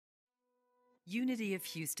Unity of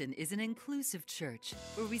Houston is an inclusive church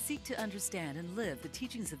where we seek to understand and live the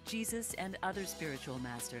teachings of Jesus and other spiritual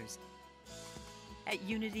masters. At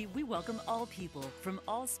Unity, we welcome all people from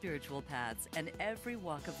all spiritual paths and every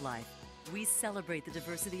walk of life. We celebrate the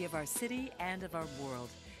diversity of our city and of our world,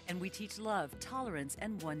 and we teach love, tolerance,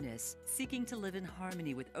 and oneness, seeking to live in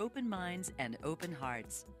harmony with open minds and open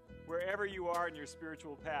hearts. Wherever you are in your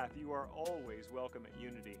spiritual path, you are always welcome at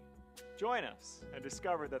Unity. Join us and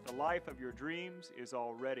discover that the life of your dreams is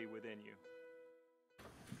already within you.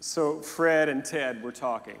 So Fred and Ted were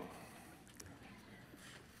talking.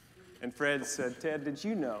 And Fred said, "Ted, did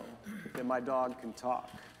you know that my dog can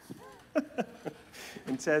talk?"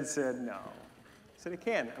 And Ted said, "No." He said, "He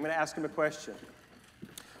can. I'm going to ask him a question.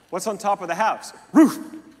 What's on top of the house?" "Roof."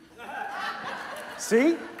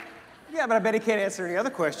 "See? Yeah, but I bet he can't answer any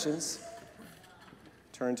other questions."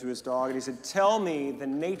 Turned to his dog and he said, "Tell me the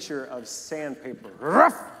nature of sandpaper."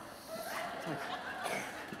 "Ruff."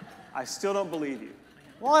 "I still don't believe you."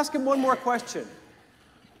 "Well, I'll ask him one more question.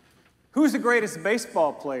 Who's the greatest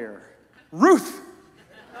baseball player?" "Ruth."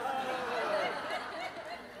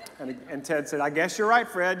 And Ted said, "I guess you're right,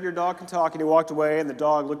 Fred. Your dog can talk." And he walked away, and the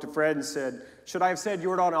dog looked at Fred and said, "Should I have said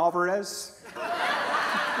Yordan Alvarez?"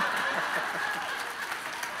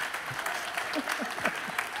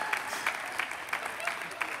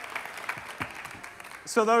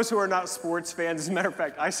 So those who are not sports fans, as a matter of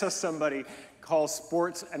fact, I saw somebody call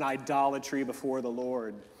sports an idolatry before the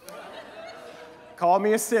Lord. Call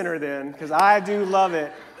me a sinner then, because I do love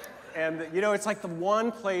it. And, you know, it's like the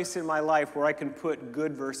one place in my life where I can put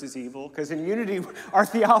good versus evil, because in Unity, our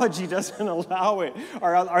theology doesn't allow it.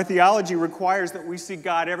 Our theology requires that we see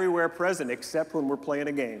God everywhere present, except when we're playing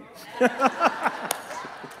a game.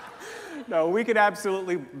 No, we could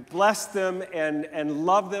absolutely bless them and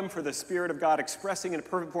love them for the Spirit of God expressing in a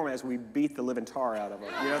perfect form as we beat the living tar out of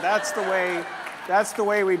them. You know, that's the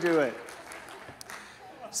way we do it.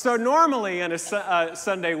 So normally on a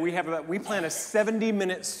Sunday, we plan a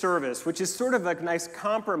 70-minute service, which is sort of a nice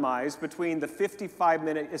compromise between the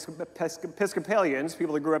 55-minute Episcopalians,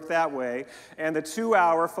 people that grew up that way, and the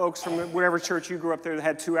 2-hour folks from whatever church you grew up there that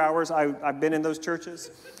had 2 hours. I've been in those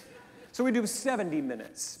churches. So we do 70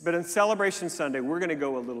 minutes, but on Celebration Sunday, we're going to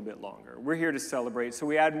go a little bit longer. We're here to celebrate, so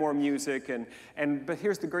we add more music, but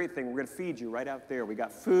here's the great thing. We're going to feed you right out there. We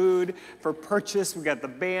got food for purchase. We got the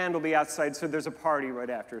band will be outside, so there's a party right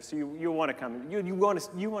after. So you'll want to come. You want to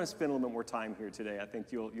spend a little bit more time here today. I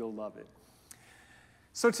think you'll love it.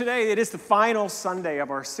 So today, it is the final Sunday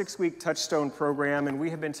of our 6-week Touchstone program, and we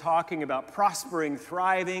have been talking about prospering,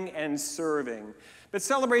 thriving, and serving. But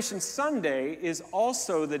Celebration Sunday is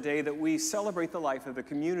also the day that we celebrate the life of the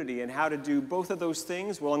community, and how to do both of those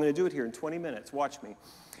things. Well, I'm going to do it here in 20 minutes. Watch me.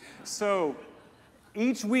 So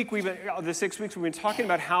each week, the 6 weeks, we've been talking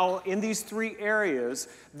about how in these 3 areas,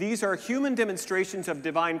 these are human demonstrations of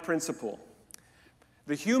divine principle.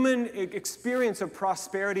 The human experience of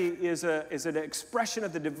prosperity is an expression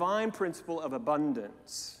of the divine principle of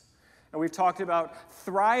abundance. And we've talked about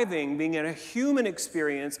thriving being a human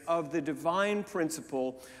experience of the divine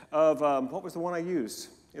principle of, what was the one I used?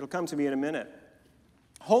 It'll come to me in a minute.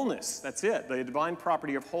 Wholeness, that's it, the divine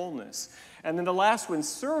property of wholeness. And then the last one,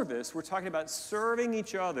 service, we're talking about serving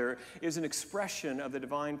each other is an expression of the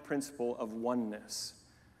divine principle of oneness.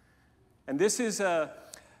 And this is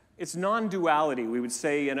it's non-duality, we would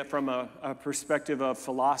say, from a perspective of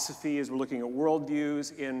philosophy, as we're looking at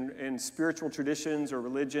worldviews. In spiritual traditions or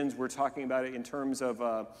religions, we're talking about it in terms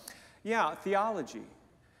of, theology.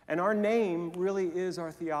 And our name really is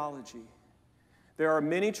our theology. There are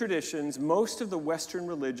many traditions. Most of the Western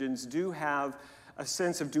religions do have a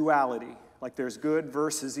sense of duality, like there's good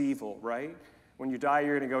versus evil, right? When you die,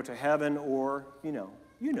 you're going to go to heaven or, you know.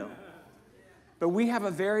 But we have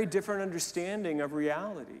a very different understanding of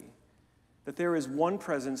reality, that there is one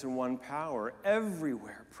presence and one power,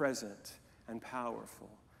 everywhere present and powerful,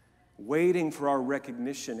 waiting for our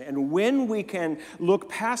recognition. And when we can look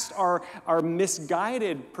past our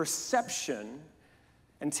misguided perception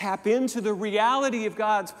and tap into the reality of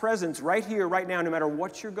God's presence right here, right now, no matter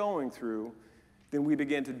what you're going through, then we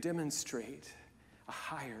begin to demonstrate a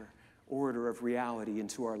higher order of reality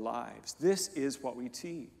into our lives. This is what we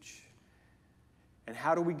teach. And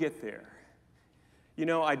how do we get there? You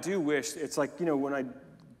know, I do wish, it's like, when I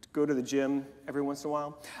go to the gym every once in a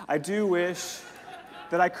while, I do wish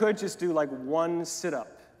that I could just do like one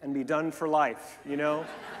sit-up and be done for life,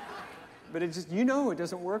 But it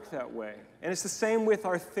doesn't work that way. And it's the same with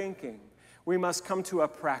our thinking. We must come to a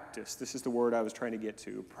practice. This is the word I was trying to get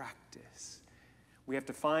to, practice. We have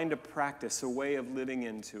to find a practice, a way of living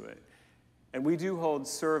into it. And we do hold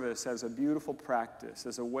service as a beautiful practice,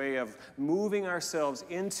 as a way of moving ourselves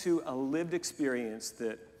into a lived experience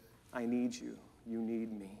that I need you, you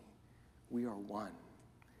need me, we are one.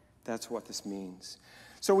 That's what this means.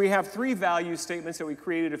 So we have 3 value statements that we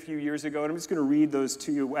created a few years ago, and I'm just going to read those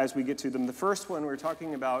to you as we get to them. The first one we're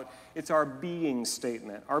talking about, it's our being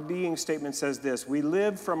statement. Our being statement says this: we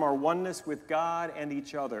live from our oneness with God and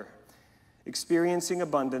each other, experiencing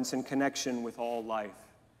abundance and connection with all life.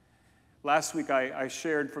 Last week I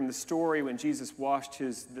shared from the story when Jesus washed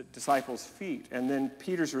his disciples' feet, and then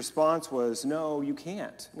Peter's response was, no, you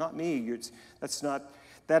can't, not me.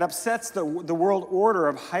 That upsets the world order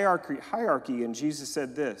of hierarchy, and Jesus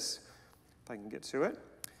said this, if I can get to it,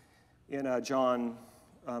 in John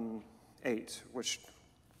 8,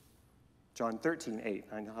 John 13:8.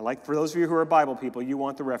 I like, for those of you who are Bible people, you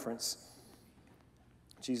want the reference.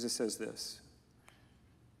 Jesus says this: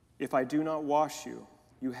 if I do not wash you,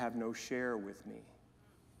 you have no share with me.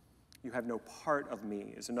 You have no part of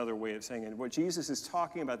me, is another way of saying it. What Jesus is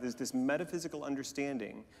talking about is this metaphysical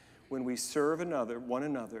understanding. When we serve one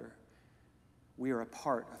another, we are a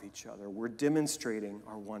part of each other. We're demonstrating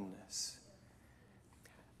our oneness.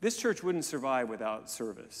 This church wouldn't survive without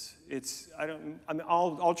service.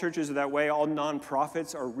 All churches are that way. All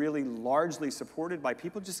nonprofits are really largely supported by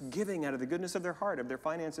people just giving out of the goodness of their heart, of their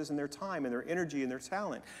finances and their time and their energy and their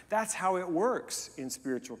talent. That's how it works in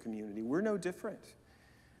spiritual community. We're no different.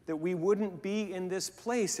 That we wouldn't be in this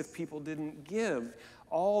place if people didn't give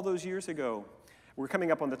all those years ago. We're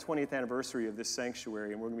coming up on the 20th anniversary of this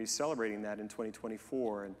sanctuary, and we're going to be celebrating that in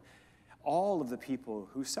 2024. And all of the people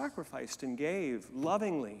who sacrificed and gave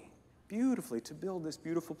lovingly, beautifully, to build this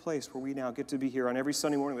beautiful place where we now get to be here on every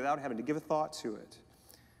Sunday morning without having to give a thought to it.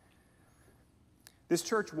 This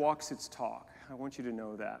church walks its talk. I want you to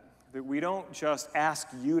know that. That we don't just ask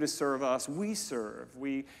you to serve us, we serve.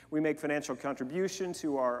 We make financial contribution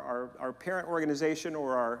to our parent organization,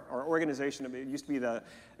 or our organization. It used to be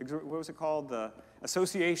what was it called? The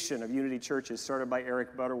Association of Unity Churches, started by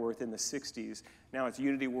Eric Butterworth in the 60s. Now it's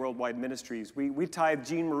Unity Worldwide Ministries. We tithe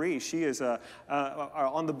Jean Marie. She is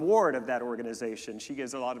on the board of that organization. She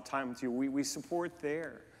gives a lot of time to you. We support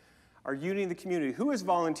there. Our Unity in the Community. Who has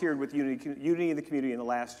volunteered with Unity in the Community in the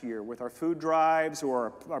last year with our food drives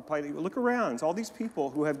or our look around. It's all these people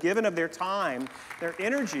who have given of their time, their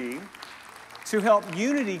energy, to help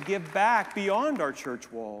Unity give back beyond our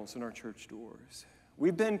church walls and our church doors.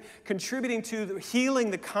 We've been contributing to healing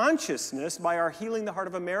the consciousness by our Healing the Heart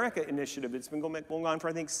of America initiative. It's been going on for,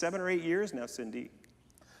 I think, 7 or 8 years now, Cindy.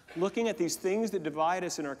 Looking at these things that divide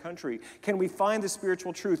us in our country. Can we find the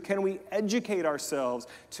spiritual truth? Can we educate ourselves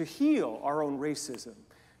to heal our own racism,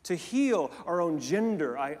 to heal our own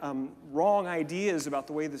gender, wrong ideas about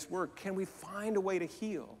the way this works? Can we find a way to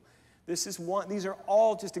heal? These are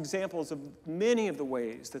all just examples of many of the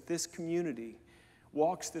ways that this community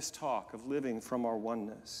walks this talk of living from our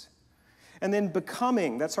oneness. And then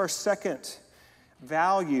becoming, that's our second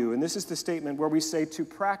value. And this is the statement where we say to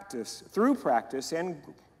practice, through practice and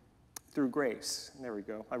through grace. There we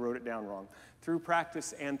go. I wrote it down wrong. Through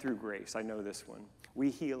practice and through grace. I know this one. We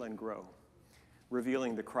heal and grow,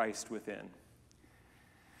 revealing the Christ within.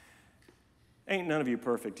 Ain't none of you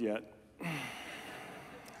perfect yet.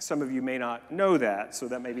 Some of you may not know that, so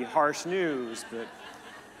that may be harsh news, but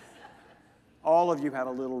all of you have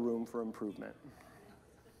a little room for improvement.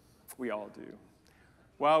 We all do.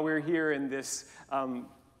 While we're here in this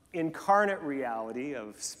incarnate reality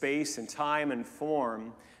of space and time and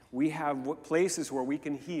form, we have places where we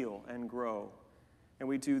can heal and grow, and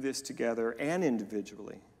we do this together and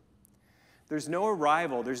individually. There's no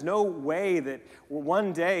arrival. There's no way that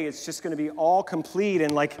one day it's just going to be all complete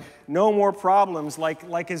and like no more problems,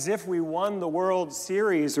 like as if we won the World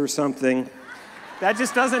Series or something. That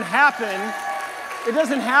just doesn't happen. It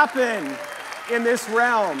doesn't happen in this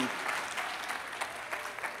realm.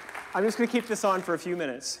 I'm just going to keep this on for a few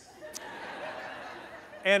minutes.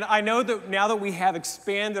 And I know that now that we have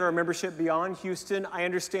expanded our membership beyond Houston, I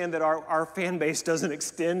understand that our fan base doesn't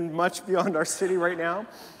extend much beyond our city right now.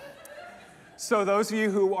 So those of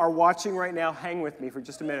you who are watching right now, hang with me for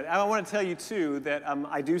just a minute. I want to tell you, too, that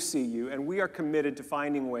I do see you, and we are committed to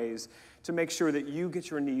finding ways to make sure that you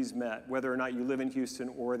get your needs met, whether or not you live in Houston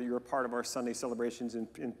or that you're a part of our Sunday celebrations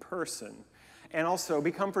in person. And also,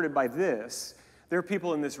 be comforted by this. There are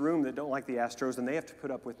people in this room that don't like the Astros, and they have to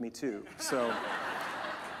put up with me, too. So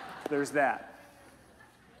there's that.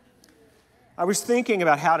 I was thinking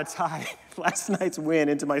about how to tie last night's win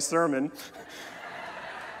into my sermon.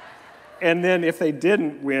 And then if they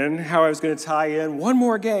didn't win, how I was going to tie in one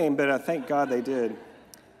more game, but thank God they did.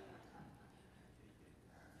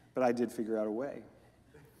 But I did figure out a way.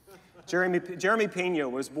 Jeremy Pena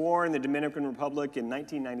was born in the Dominican Republic in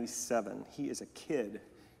 1997. He is a kid.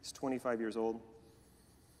 He's 25 years old.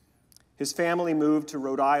 His family moved to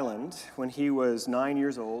Rhode Island when he was 9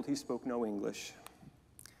 years old. He spoke no English.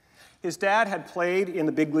 His dad had played in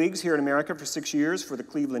the big leagues here in America for 6 years for the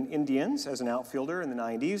Cleveland Indians as an outfielder in the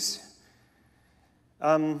 90s.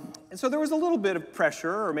 And so there was a little bit of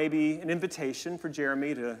pressure or maybe an invitation for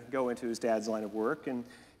Jeremy to go into his dad's line of work. And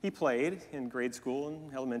he played in grade school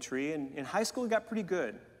and elementary. And in high school, he got pretty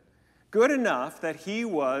good. Good enough that he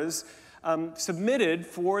was submitted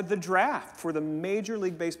for the draft, for the Major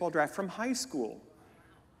League Baseball draft from high school.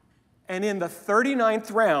 And in the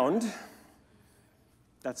 39th round,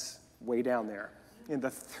 that's way down there, in the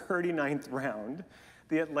 39th round,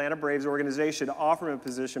 the Atlanta Braves organization offered him a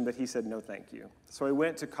position, but he said, no, thank you. So he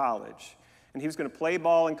went to college, and he was going to play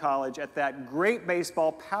ball in college at that great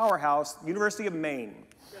baseball powerhouse, University of Maine.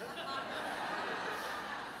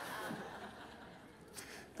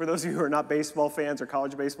 For those of you who are not baseball fans or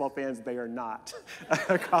college baseball fans, they are not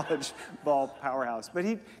a college ball powerhouse. But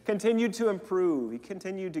he continued to improve. He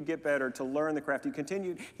continued to get better, to learn the craft.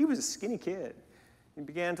 He was a skinny kid. He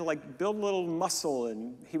began to build a little muscle,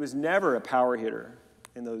 and he was never a power hitter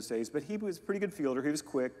in those days, but he was a pretty good fielder. He was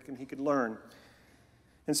quick, and he could learn.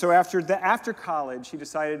 And so after college, he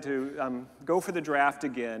decided to go for the draft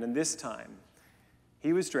again, and this time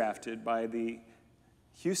he was drafted by the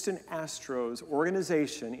Houston Astros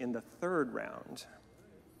organization in the 3rd round.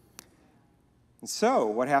 And so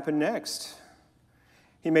what happened next?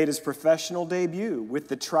 He made his professional debut with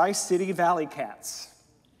the Tri-City Valley Cats.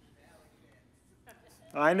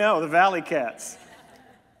 I know, the Valley Cats.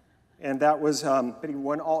 And that was, but he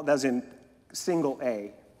won all, that was in single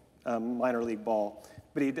A, minor league ball.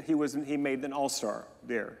 But he made an all-star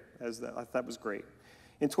there. I thought that was great.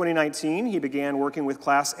 In 2019, he began working with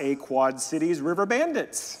Class A Quad Cities River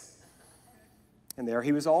Bandits. And there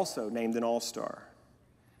he was also named an all-star.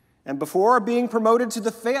 And before being promoted to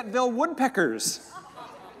the Fayetteville Woodpeckers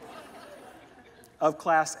of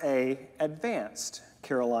Class A Advanced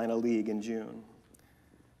Carolina League in June.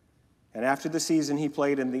 And after the season, he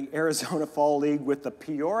played in the Arizona Fall League with the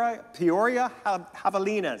Peoria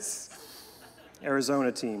Javelinas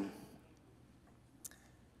Arizona team.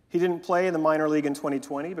 He didn't play in the minor league in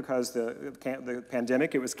 2020 because the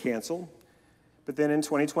pandemic, it was canceled. But then in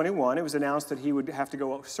 2021, it was announced that he would have to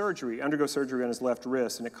undergo surgery on his left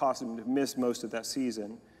wrist, and it cost him to miss most of that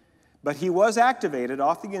season. But he was activated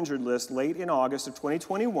off the injured list late in August of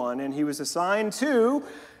 2021, and he was assigned to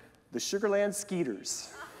the Sugarland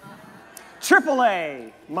Skeeters.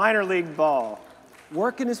 AAA, minor league ball.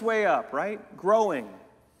 Working his way up, right? Growing.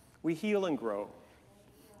 We heal and grow.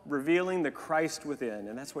 Revealing the Christ within.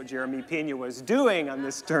 And that's what Jeremy Pena was doing on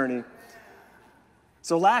this journey.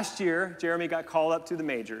 So last year, Jeremy got called up to the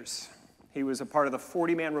majors. He was a part of the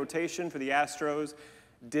 40-man rotation for the Astros.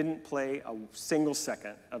 Didn't play a single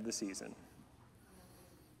second of the season.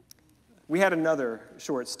 We had another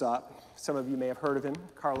shortstop. Some of you may have heard of him,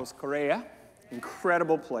 Carlos Correa.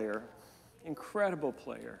 Incredible player. Incredible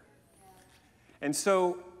player. And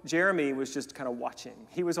so Jeremy was just kind of watching.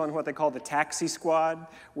 He was on what they call the taxi squad,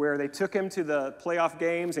 where they took him to the playoff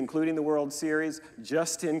games, including the World Series,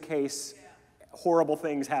 just in case horrible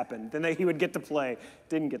things happened. Then he would get to play.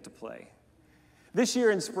 Didn't get to play. This year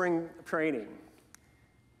in spring training,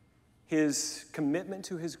 his commitment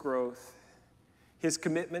to his growth, his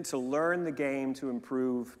commitment to learn the game to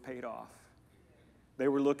improve paid off. They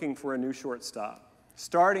were looking for a new shortstop.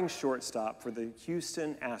 Starting shortstop for the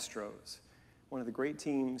Houston Astros, one of the great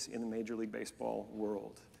teams in the Major League Baseball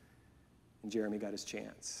world. And Jeremy got his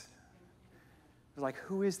chance. I was like,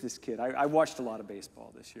 who is this kid? I watched a lot of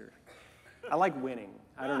baseball this year. I like winning.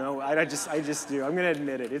 I don't know. I just do. I'm going to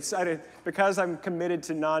admit it. Because I'm committed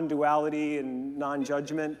to non-duality and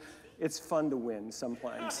non-judgment, it's fun to win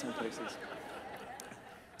sometimes, some places.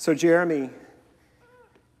 So Jeremy,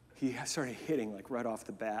 he started hitting right off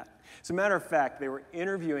the bat. As a matter of fact, they were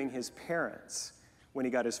interviewing his parents when he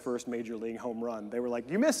got his first major league home run. They were like,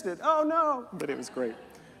 you missed it. Oh, no. But it was great.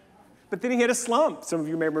 But then he hit a slump. Some of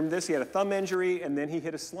you may remember this. He had a thumb injury, and then he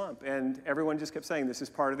hit a slump. And everyone just kept saying, this is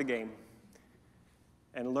part of the game.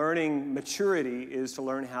 And learning maturity is to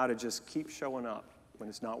learn how to just keep showing up when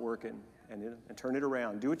it's not working and turn it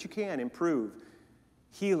around. Do what you can, improve,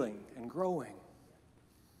 healing, and growing.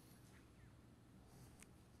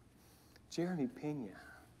 Jeremy Pena,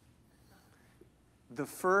 the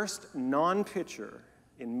first non-pitcher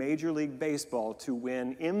in Major League Baseball to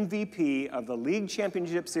win MVP of the League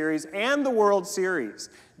Championship Series and the World Series.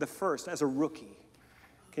 The first as a rookie.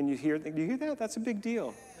 Do you hear that? That's a big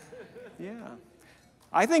deal. Yeah.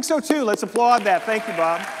 I think so too. Let's applaud that. Thank you,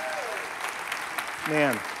 Bob.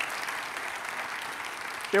 Man.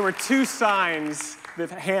 There were two signs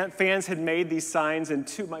that fans had made these signs, and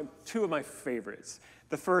two of my favorites.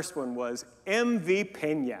 The first one was MV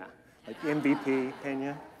Peña, like MVP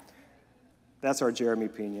Peña. That's our Jeremy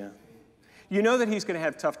Peña. You know that he's going to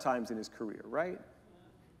have tough times in his career, right?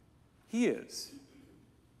 He is.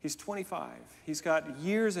 He's 25. He's got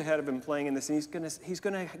years ahead of him playing in this, and he's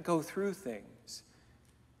going to go through things.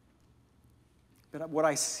 But what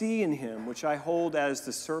I see in him, which I hold as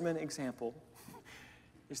the sermon example,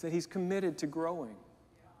 is that he's committed to growing.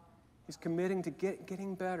 He's committing to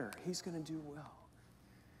getting better. He's going to do well.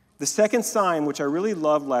 The second sign, which I really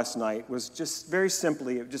loved last night, was just very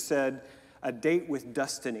simply, it just said, a date with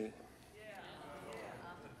Destiny.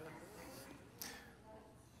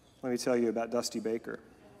 Let me tell you about Dusty Baker.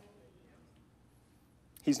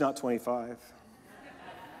 He's not 25.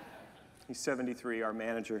 He's 73, our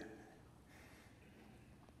manager.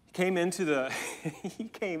 He came into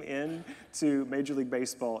Major League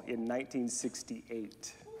Baseball in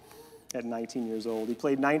 1968 at 19 years old. He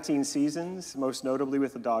played 19 seasons, most notably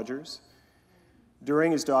with the Dodgers.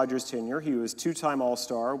 During his Dodgers tenure, he was two-time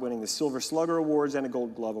All-Star, winning the Silver Slugger Awards and a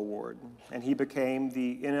Gold Glove Award. And he became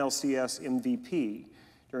the NLCS MVP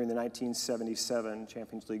during the 1977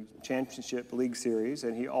 Championship League Series,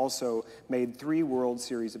 and he also made 3 World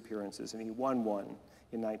Series appearances, and he won one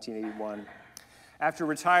in 1981. After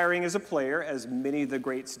retiring as a player, as many of the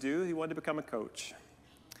greats do, he wanted to become a coach.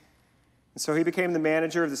 And so he became the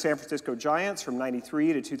manager of the San Francisco Giants from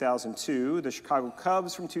 93 to 2002, the Chicago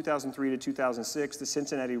Cubs from 2003 to 2006, the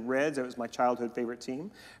Cincinnati Reds, that was my childhood favorite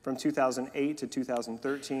team, from 2008 to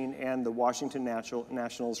 2013, and the Washington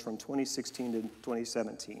Nationals from 2016 to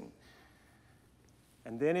 2017.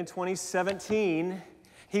 And then in 2017,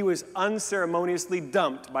 he was unceremoniously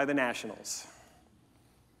dumped by the Nationals.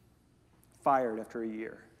 Fired after a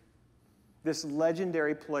year. This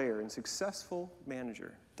legendary player and successful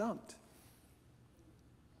manager, dumped.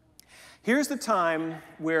 Here's the time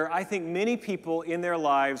where I think many people in their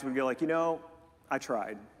lives would go like, you know, I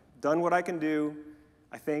tried, done what I can do.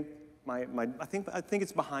 I think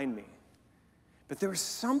it's behind me. But there was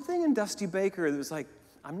something in Dusty Baker that was like,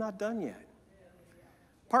 I'm not done yet.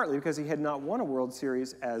 Partly because he had not won a World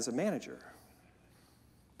Series as a manager,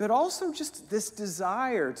 but also just this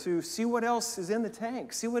desire to see what else is in the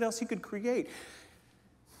tank, see what else he could create.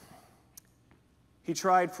 He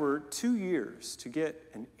tried for 2 years to get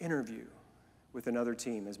an interview with another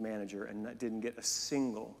team as manager and didn't get a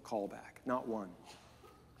single callback, not one.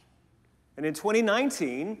 And in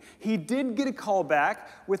 2019, he did get a callback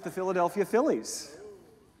with the Philadelphia Phillies.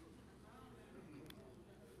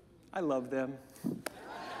 I love them.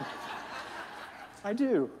 I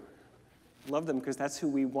do. Love them because that's who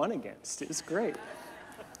we won against. It's great.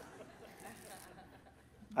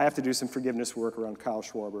 I have to do some forgiveness work around Kyle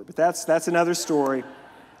Schwarber, but that's another story.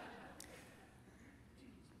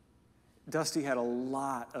 Dusty had a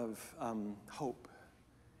lot of hope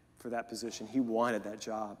for that position. He wanted that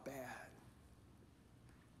job bad.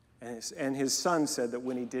 And his son said that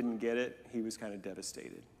when he didn't get it, he was kind of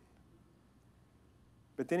devastated.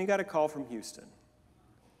 But then he got a call from Houston.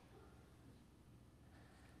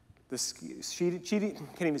 Cheating,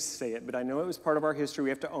 can't even say it, but I know it was part of our history. We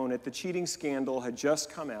have to own it. The cheating scandal had just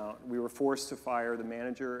come out. We were forced to fire the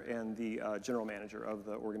manager and the general manager of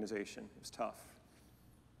the organization. It was tough.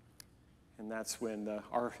 And that's when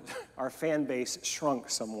our fan base shrunk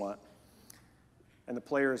somewhat, and the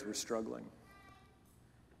players were struggling.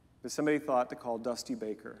 But somebody thought to call Dusty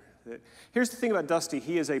Baker. Here's the thing about Dusty.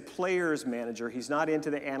 He is a player's manager. He's not into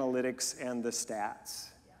the analytics and the stats.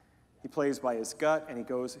 He plays by his gut, and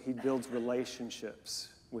he builds relationships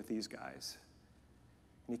with these guys.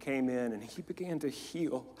 And he came in, and he began to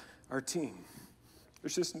heal our team.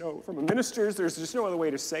 From a minister's, there's just no other way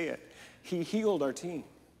to say it. He healed our team.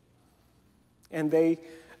 And they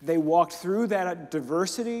walked through that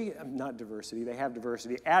adversity.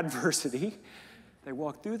 They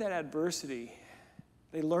walked through that adversity.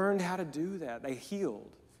 They learned how to do that. They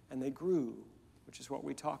healed, and they grew, which is what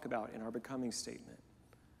we talk about in our becoming statement.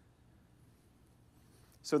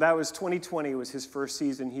 So that was 2020, was his first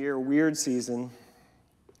season here, weird season.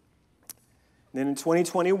 Then in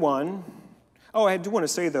 2021, I do want to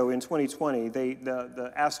say, though, in 2020,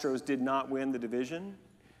 the Astros did not win the division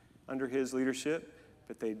under his leadership,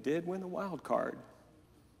 but they did win the wild card.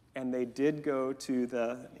 And they did go to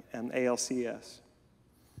the ALCS.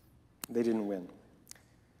 They didn't win.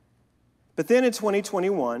 But then in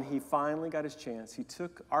 2021, he finally got his chance. He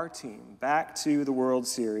took our team back to the World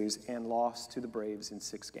Series and lost to the Braves in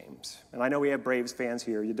 6 games. And I know we have Braves fans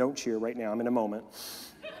here. You don't cheer right now. I'm in a moment.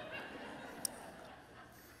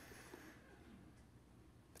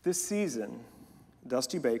 This season,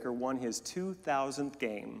 Dusty Baker won his 2,000th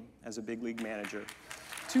game as a big league manager.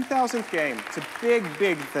 2,000th game. It's a big,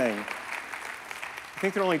 big thing. I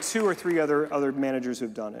think there are only 2 or 3 other managers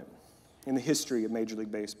who've done it in the history of Major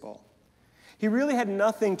League Baseball. He really had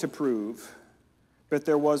nothing to prove, but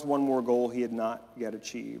there was one more goal he had not yet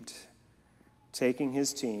achieved, taking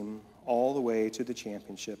his team all the way to the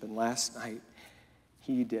championship. And last night,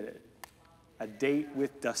 he did it. A date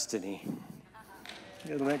with Destiny.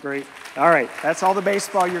 Isn't that great? All right, that's all the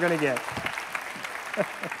baseball you're going to get.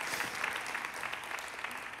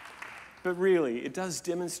 But really, it does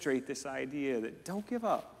demonstrate this idea that don't give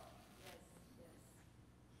up.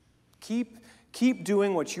 Keep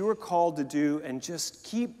doing what you are called to do, and just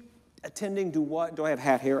keep attending to what. Do I have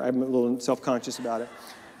hat hair? I'm a little self-conscious about it.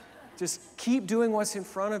 Just keep doing what's in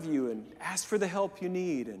front of you and ask for the help you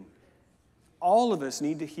need. And all of us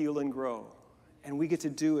need to heal and grow, and we get to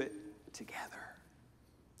do it together.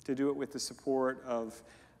 To do it with the support of,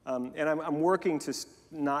 and I'm working to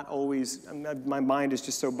not always, my mind is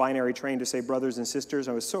just so binary trained to say brothers and sisters.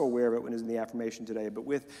 I was so aware of it when it was in the affirmation today, but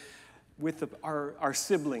with our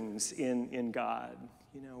siblings in God,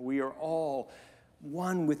 you know, we are all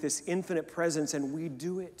one with this infinite presence, and we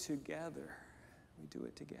do it together. We do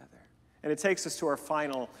it together. And it takes us to our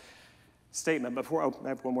final statement. I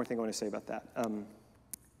have one more thing I want to say about that.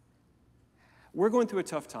 We're going through a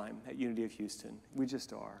tough time at Unity of Houston. We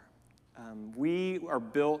just are. We are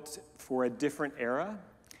built for a different era.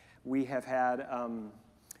 We have had,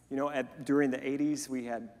 during the 80s, we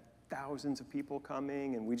had thousands of people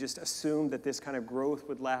coming, and we just assumed that this kind of growth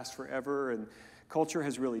would last forever, and culture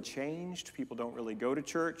has really changed. People don't really go to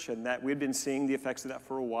church, and that we'd been seeing the effects of that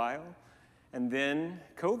for a while. And then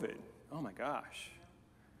COVID. Oh my gosh.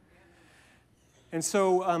 And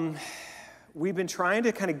so we've been trying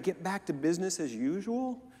to kind of get back to business as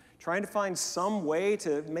usual, trying to find some way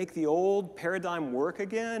to make the old paradigm work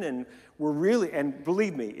again. And we're really, and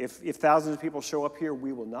believe me, if thousands of people show up here,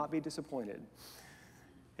 we will not be disappointed.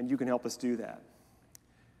 And you can help us do that.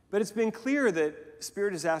 But it's been clear that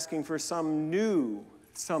Spirit is asking for some new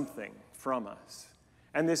something from us.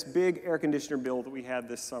 And this big air conditioner bill that we had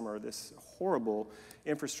this summer, this horrible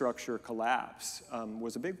infrastructure collapse,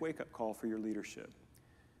 was a big wake-up call for your leadership.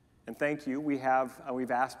 And thank you. We've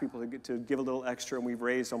asked people to give a little extra, and we've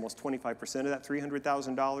raised almost 25% of that,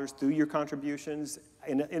 $300,000 through your contributions.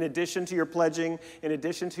 In addition to your pledging, in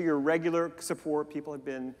addition to your regular support, people have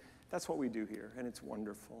been, that's what we do here, and it's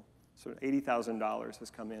wonderful. So $80,000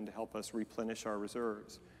 has come in to help us replenish our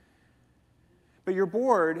reserves. But your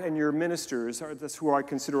board and your ministers, that's who I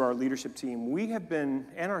consider our leadership team, we have been,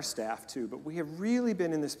 and our staff too, but we have really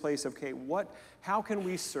been in this place of, okay, how can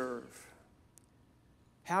we serve?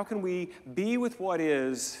 How can we be with what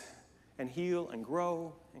is and heal and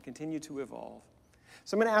grow and continue to evolve?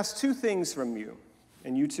 So I'm going to ask 2 things from you,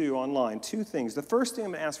 and you too online, 2 things. The first thing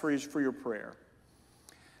I'm going to ask for is for your prayer.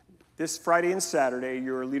 This Friday and Saturday,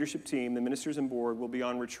 your leadership team, the ministers and board, will be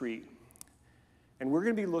on retreat. And we're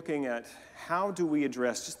going to be looking at how do we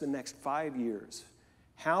address just the next 5 years?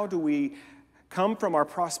 How do we come from our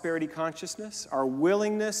prosperity consciousness, our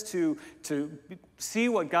willingness to see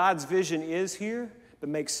what God's vision is here, but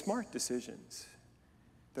make smart decisions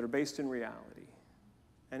that are based in reality?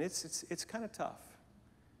 And it's kind of tough.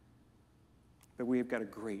 But we've got a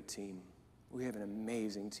great team. We have an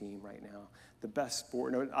amazing team right now. The best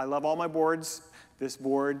board. No, I love all my boards. This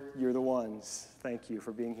board, you're the ones. Thank you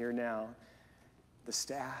for being here now. The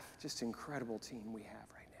staff, just incredible team we have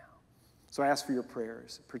right now. So I ask for your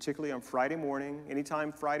prayers, particularly on Friday morning,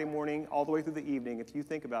 anytime Friday morning, all the way through the evening. If you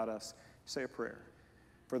think about us, say a prayer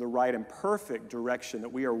for the right and perfect direction,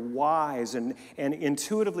 that we are wise and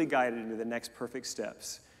intuitively guided into the next perfect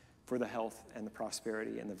steps for the health and the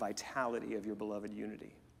prosperity and the vitality of your beloved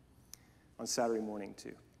Unity on Saturday morning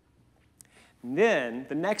too. And then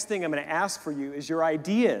the next thing I'm going to ask for you is your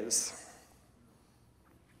ideas.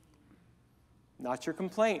 Not your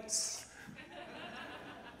complaints.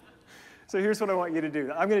 So here's what I want you to do.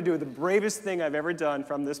 I'm going to do the bravest thing I've ever done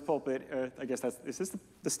from this pulpit. I guess this is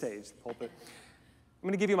the stage, the pulpit. I'm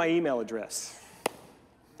going to give you my email address.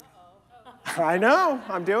 I know,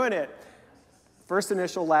 I'm doing it. First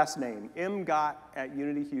initial, last name,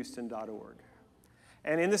 mgott@unityhouston.org.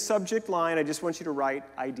 And in the subject line, I just want you to write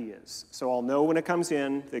ideas. So I'll know when it comes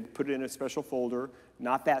in. They put it in a special folder.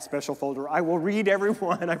 Not that special folder. I will read every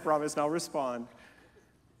one, I promise, and I'll respond.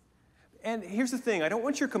 And here's the thing. I don't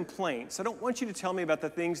want your complaints. I don't want you to tell me about the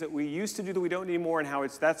things that we used to do that we don't need anymore and how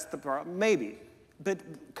that's the problem. Maybe. But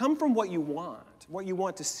come from what you want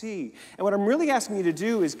to see. And what I'm really asking you to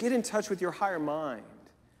do is get in touch with your higher mind.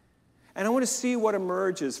 And I want to see what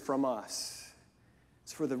emerges from us.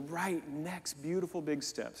 It's for the right next beautiful big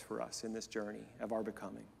steps for us in this journey of our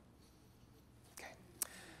becoming. Okay.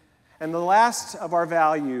 And the last of our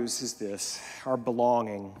values is this, our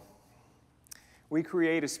belonging. We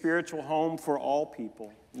create a spiritual home for all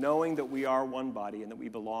people, knowing that we are one body and that we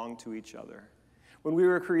belong to each other. When we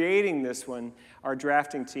were creating this one, our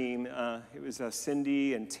drafting team, it was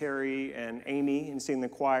Cindy and Terry and Amy, and singing the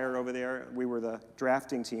choir over there. We were the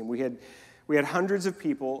drafting team. We had hundreds of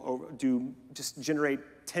people just generate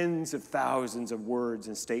tens of thousands of words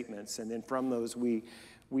and statements, and then from those we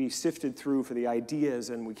sifted through for the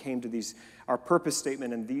ideas, and we came to our purpose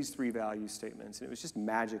statement and these 3 value statements, and it was just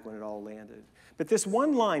magic when it all landed. But this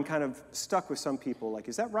one line kind of stuck with some people, like,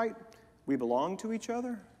 is that right? We belong to each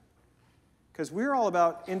other? Because we're all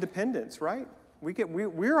about independence, right?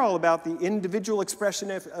 We're all about the individual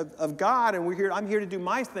expression of God, and I'm here to do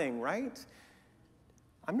my thing, right?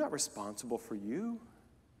 I'm not responsible for you.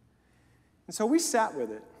 And so we sat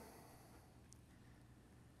with it.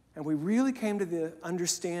 And we really came to the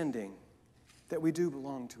understanding that we do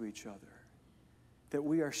belong to each other, that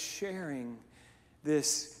we are sharing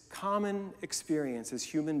this common experience as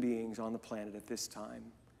human beings on the planet at this time.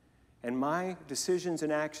 And my decisions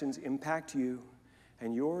and actions impact you,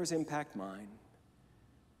 and yours impact mine.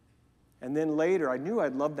 And then later, I knew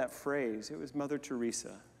I'd love that phrase. It was Mother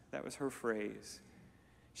Teresa. That was her phrase.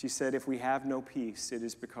 She said, if we have no peace, it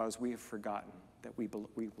is because we have forgotten that we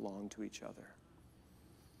belong to each other.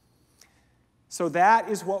 So that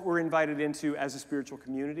is what we're invited into as a spiritual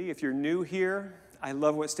community. If you're new here, I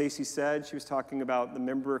love what Stacy said. She was talking about the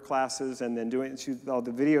member classes and then all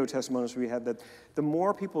the video testimonies we had, that the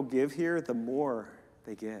more people give here, the more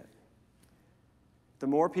they get. The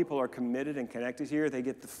more people are committed and connected here, they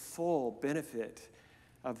get the full benefit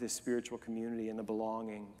of this spiritual community and the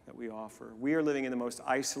belonging that we offer. We are living in the most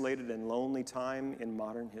isolated and lonely time in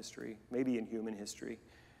modern history, maybe in human history.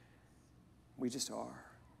 We just are.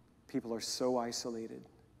 People are so isolated.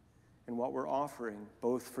 And what we're offering,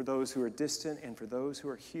 both for those who are distant and for those who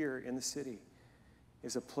are here in the city,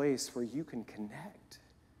 is a place where you can connect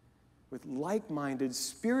with like-minded,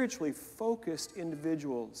 spiritually focused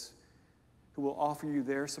individuals who will offer you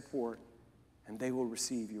their support, and they will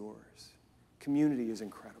receive yours. Community is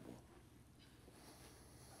incredible.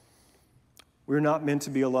 We're not meant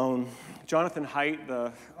to be alone. Jonathan Haidt,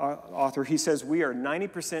 the author, he says, we are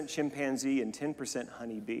 90% chimpanzee and 10%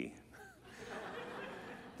 honeybee.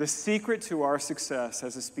 The secret to our success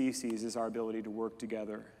as a species is our ability to work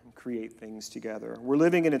together and create things together. We're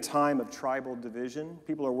living in a time of tribal division.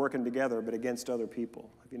 People are working together, but against other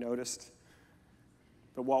people. Have you noticed?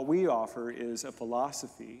 But what we offer is a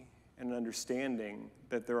philosophy and an understanding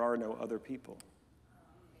that there are no other people.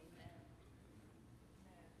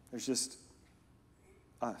 There's just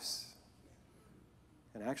us.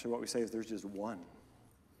 And actually what we say is there's just one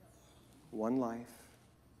life,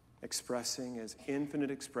 expressing as infinite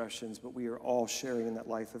expressions, but we are all sharing in that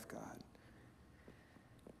life of God.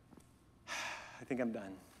 I think I'm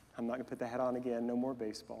done. I'm not going to put the hat on again. No more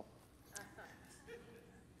baseball.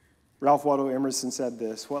 Ralph Waldo Emerson said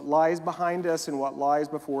this, what lies behind us and what lies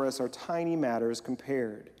before us are tiny matters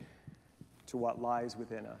compared to what lies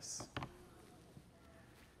within us.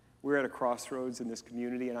 We're at a crossroads in this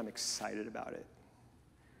community, and I'm excited about it.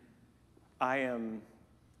 I am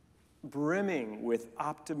brimming with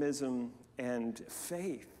optimism and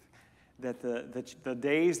faith that the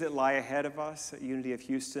days that lie ahead of us at Unity of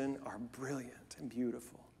Houston are brilliant and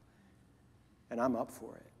beautiful. And I'm up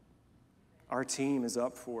for it. Our team is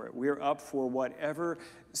up for it. We're up for whatever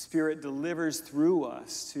Spirit delivers through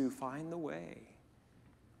us to find the way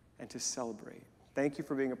and to celebrate. Thank you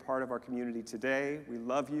for being a part of our community today. We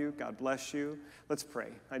love you. God bless you. Let's pray.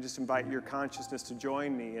 I just invite your consciousness to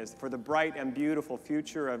join me for the bright and beautiful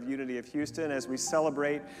future of Unity of Houston as we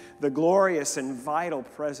celebrate the glorious and vital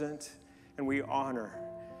present, and we honor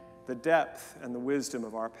the depth and the wisdom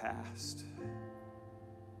of our past.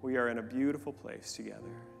 We are in a beautiful place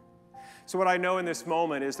together. So what I know in this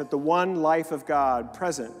moment is that the one life of God,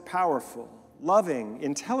 present, powerful, loving,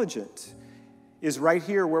 intelligent, is right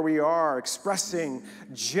here where we are, expressing,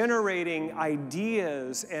 generating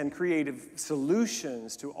ideas and creative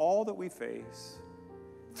solutions to all that we face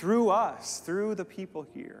through us, through the people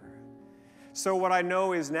here. So what I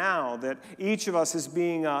know is now that each of us is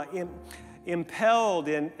being impelled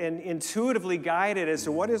and intuitively guided as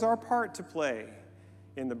to what is our part to play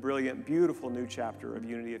in the brilliant, beautiful new chapter of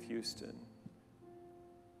Unity of Houston.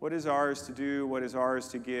 What is ours to do? What is ours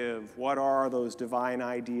to give? What are those divine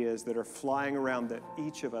ideas that are flying around that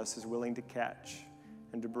each of us is willing to catch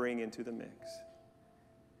and to bring into the mix?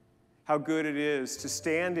 how good it is to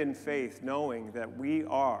stand in faith knowing that we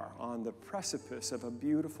are on the precipice of a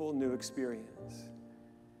beautiful new experience.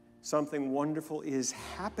 Something wonderful is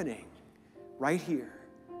happening right here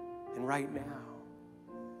and right now.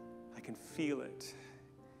 I can feel it.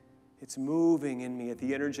 It's moving in me at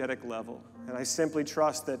the energetic level. And I simply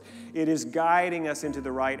trust that it is guiding us into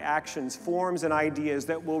the right actions, forms, and ideas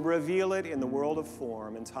that will reveal it in the world of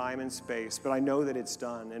form and time and space. But I know that it's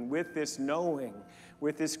done. And with this knowing,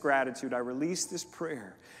 with this gratitude, I release this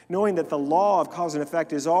prayer, knowing that the law of cause and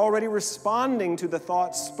effect is already responding to the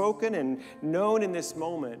thoughts spoken and known in this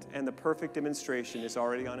moment, and the perfect demonstration is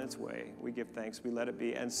already on its way. We give thanks, we let it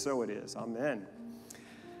be, and so it is. Amen.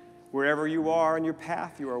 Wherever you are on your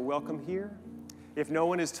path, you are welcome here. If no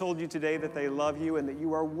one has told you today that they love you and that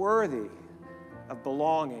you are worthy of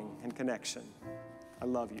belonging and connection, I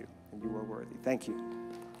love you and you are worthy. Thank you.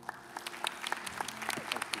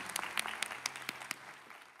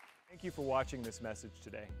 Thank you for watching this message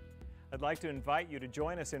today. I'd like to invite you to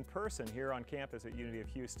join us in person here on campus at Unity of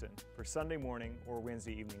Houston for Sunday morning or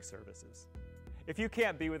Wednesday evening services. If you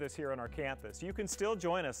can't be with us here on our campus, you can still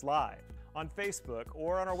join us live on Facebook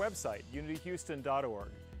or on our website, unityhouston.org,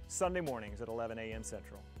 Sunday mornings at 11 a.m.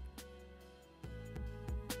 Central.